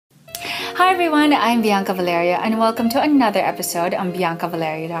Hi everyone, I'm Bianca Valerio and welcome to another episode on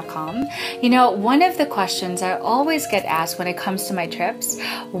BiancaValerio.com. You know, one of the questions I always get asked when it comes to my trips,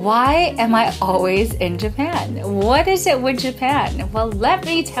 why am I always in Japan? What is it with Japan? Well, let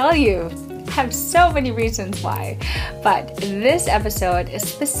me tell you. I have so many reasons why, but this episode is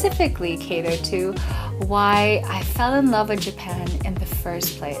specifically catered to why I fell in love with Japan in the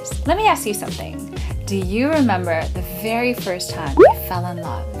first place. Let me ask you something. Do you remember the very first time you fell in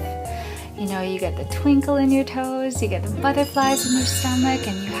love? You know, you get the twinkle in your toes, you get the butterflies in your stomach,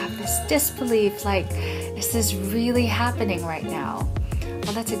 and you have this disbelief like, is this really happening right now?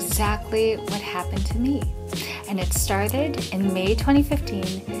 Well, that's exactly what happened to me. And it started in May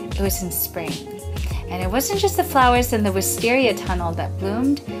 2015. It was in spring. And it wasn't just the flowers in the Wisteria Tunnel that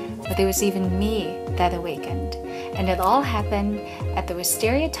bloomed, but there was even me that awakened. And it all happened at the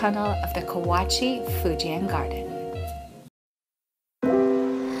Wisteria Tunnel of the Kawachi Fujien Garden.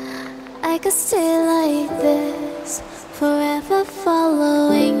 I could stay like this, forever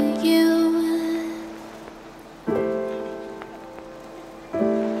following you.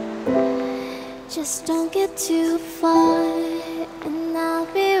 Just don't get too far, and I'll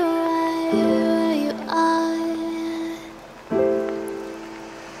be right where you are.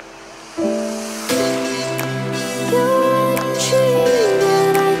 You're a dream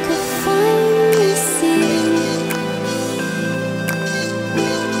that I could finally see.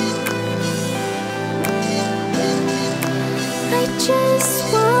 I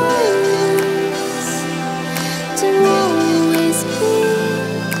just want us to always be,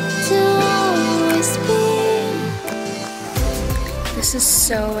 to always be. This is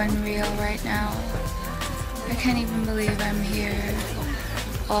so unreal right now. I can't even believe I'm here.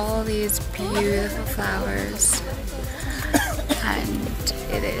 All these beautiful flowers. And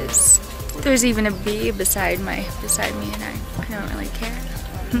it is. There's even a bee beside me and I don't really care.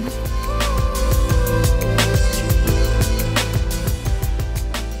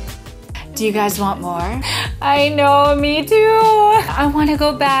 Do you guys want more? I know, me too. I want to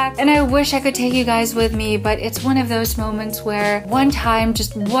go back and I wish I could take you guys with me, but it's one of those moments where one time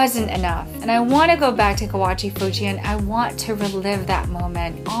just wasn't enough. And I want to go back to Kawachi Fujien. I want to relive that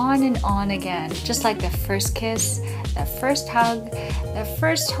moment on and on again. Just like the first kiss, the first hug, the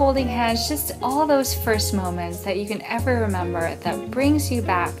first holding hands, just all those first moments that you can ever remember that brings you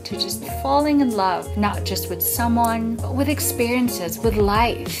back to just falling in love, not just with someone, but with experiences, with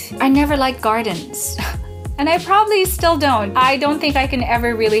life. I never liked gardens. And I probably still don't. I don't think I can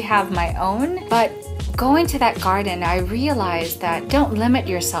ever really have my own, but going to that garden, I realized that don't limit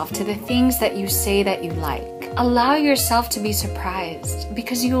yourself to the things that you say that you like. Allow yourself to be surprised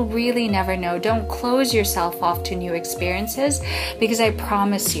because you'll really never know. Don't close yourself off to new experiences because I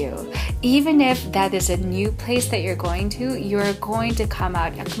promise you, even if that is a new place that you're going to come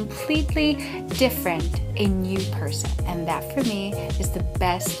out a completely different, a new person. And that for me is the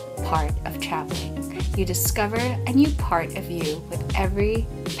best part of traveling. You discover a new part of you with every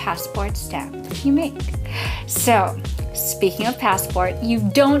passport stamp you make. So, speaking of passport, you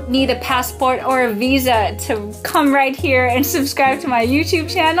don't need a passport or a visa to come right here and subscribe to my YouTube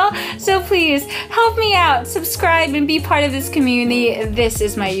channel. So please help me out, subscribe and be part of this community. This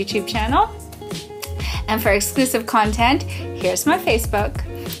is my YouTube channel. And for exclusive content, here's my Facebook.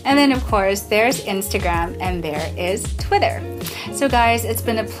 And then of course, there's Instagram and there is Twitter. So guys, it's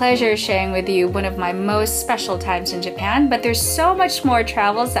been a pleasure sharing with you one of my most special times in Japan, but there's so much more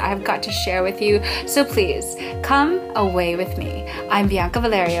travels that I've got to share with you. So please, come away with me. I'm Bianca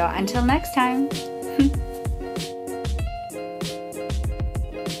Valerio. Until next time.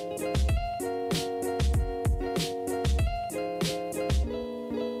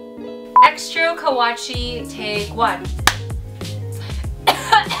 Extra Kawachi, take one.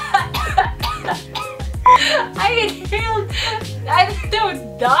 I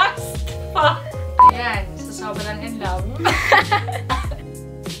don't dust. Ayan, sa sobrang in love.